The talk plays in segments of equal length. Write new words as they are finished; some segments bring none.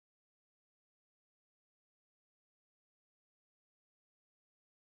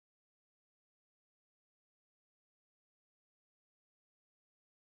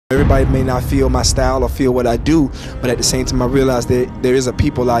Everybody may not feel my style or feel what I do, but at the same time I realize that there is a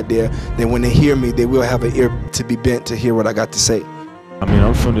people out there that when they hear me, they will have an ear to be bent to hear what I got to say. I mean,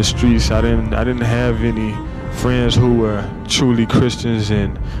 I'm from the streets. I didn't have any friends who were truly Christians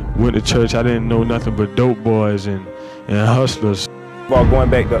and went to church. I didn't know nothing but dope boys and hustlers. Well, going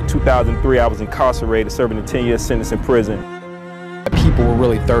back to 2003, I was incarcerated, serving a 10-year sentence in prison. People were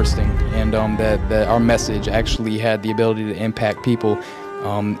really thirsting, and that our message actually had the ability to impact people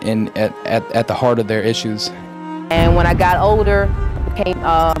at the heart of their issues. And when I got older,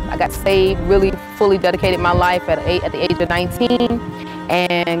 I got saved, really fully dedicated my life at the age of 19,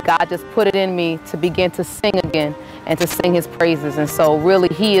 and God just put it in me to begin to sing again and to sing His praises. And so really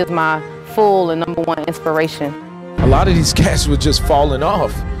He is my full and #1 inspiration. A lot of these cats were just falling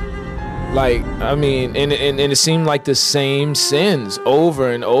off. Like, I mean, and it seemed like the same sins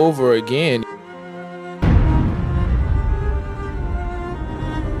over and over again.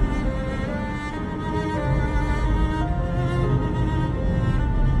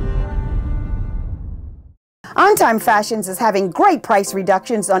 On Time Fashions is having great price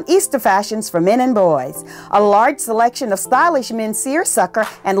reductions on Easter fashions for men and boys. A large selection of stylish men's seersucker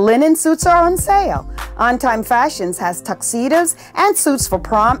and linen suits are on sale. On Time Fashions has tuxedos and suits for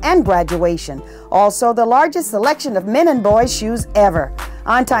prom and graduation. Also, the largest selection of men and boys shoes ever.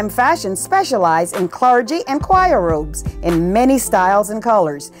 On Time Fashions specialize in clergy and choir robes in many styles and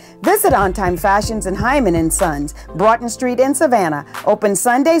colors. Visit On Time Fashions in Hyman & Sons, Broughton Street in Savannah. Open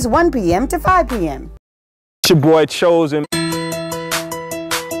Sundays 1 p.m. to 5 p.m. It's your boy Chosen. Now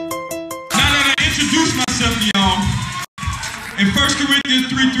that I introduce myself to y'all, in 1 Corinthians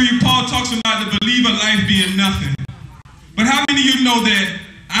 3:3, Paul talks about the believer life being nothing. But how many of you know that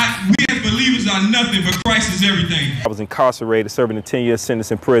we as believers are nothing, but Christ is everything? I was incarcerated, serving a 10-year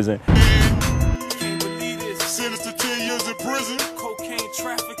sentence in prison. Can't believe this. Sentenced to 10 years in prison. Cocaine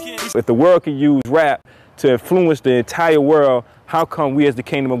trafficking. If the world can use rap to influence the entire world, how come we as the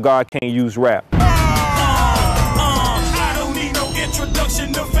kingdom of God can't use rap?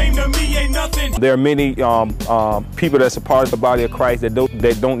 There are many people that's a part of the body of Christ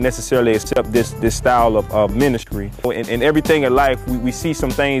that don't necessarily accept this style of ministry. In everything in life, we see some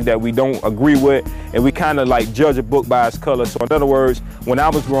things that we don't agree with, and we kind of like judge a book by its color. So in other words, when I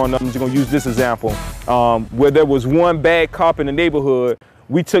was growing up, I'm just going to use this example, where there was one bad cop in the neighborhood,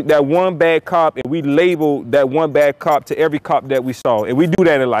 we took that one bad cop and we labeled that one bad cop to every cop that we saw. And we do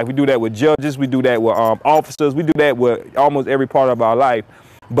that in life. We do that with judges. We do that with officers. We do that with almost every part of our life.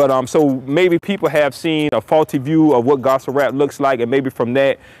 But so maybe people have seen a faulty view of what gospel rap looks like, and maybe from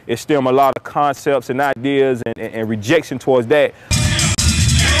that it stem a lot of concepts and ideas and rejection towards that.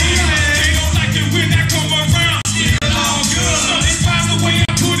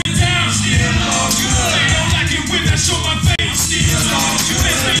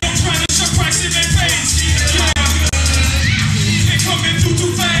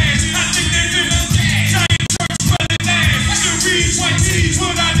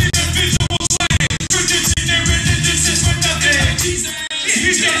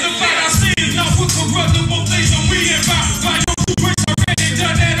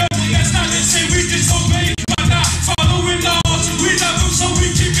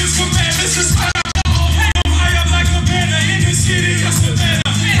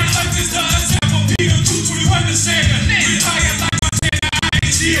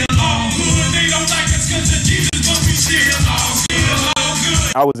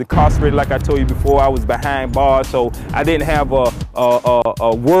 I was incarcerated, like I told you before. I was behind bars, so I didn't have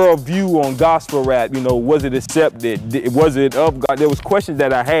a world view on gospel rap. You know, was it accepted? Was it of God? There was questions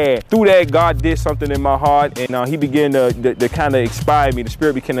that I had. Through that, God did something in my heart, and He began to kind of inspire me. The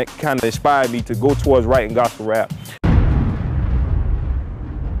Spirit began to kind of inspire me to go towards writing gospel rap.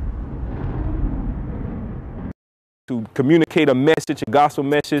 To communicate a message, a gospel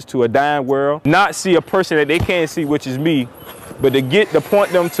message to a dying world. Not see a person that they can't see, which is me, but to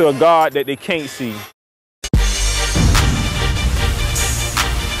point them to a God that they can't see.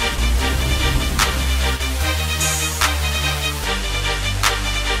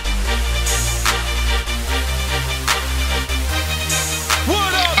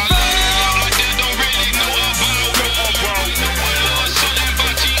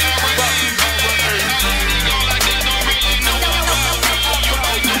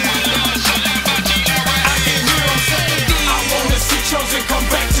 Chosen, come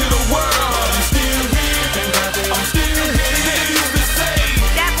back to the world. Still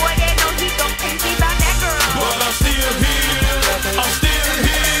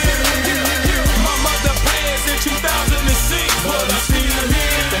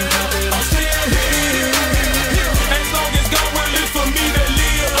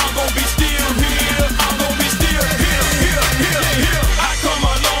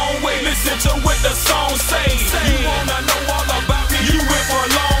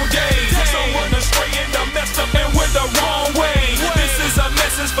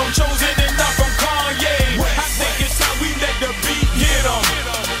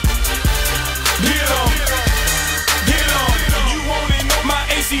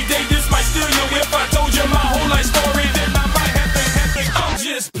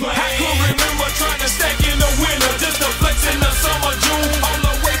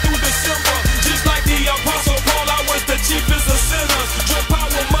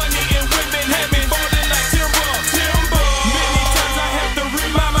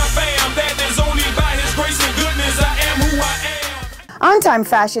On Time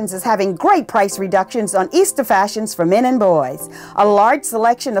Fashions is having great price reductions on Easter fashions for men and boys. A large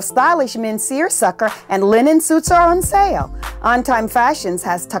selection of stylish men's seersucker and linen suits are on sale. On Time Fashions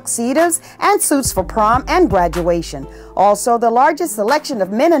has tuxedos and suits for prom and graduation. Also, the largest selection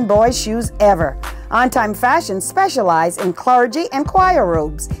of men and boys shoes ever. On Time Fashions specialize in clergy and choir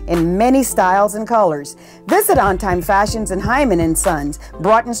robes in many styles and colors. Visit On Time Fashions in Hyman & Sons,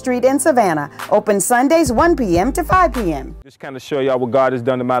 Broughton Street in Savannah. Open Sundays 1 p.m. to 5 p.m. Just kind of show y'all what God has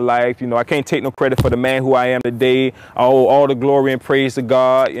done in my life. You know, I can't take no credit for the man who I am today. I owe all the glory and praise to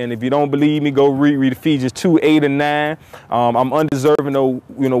God. And if you don't believe me, go read Ephesians 2:8 and 9. I'm undeserving of,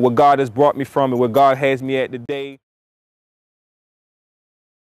 what God has brought me from and where God has me at today.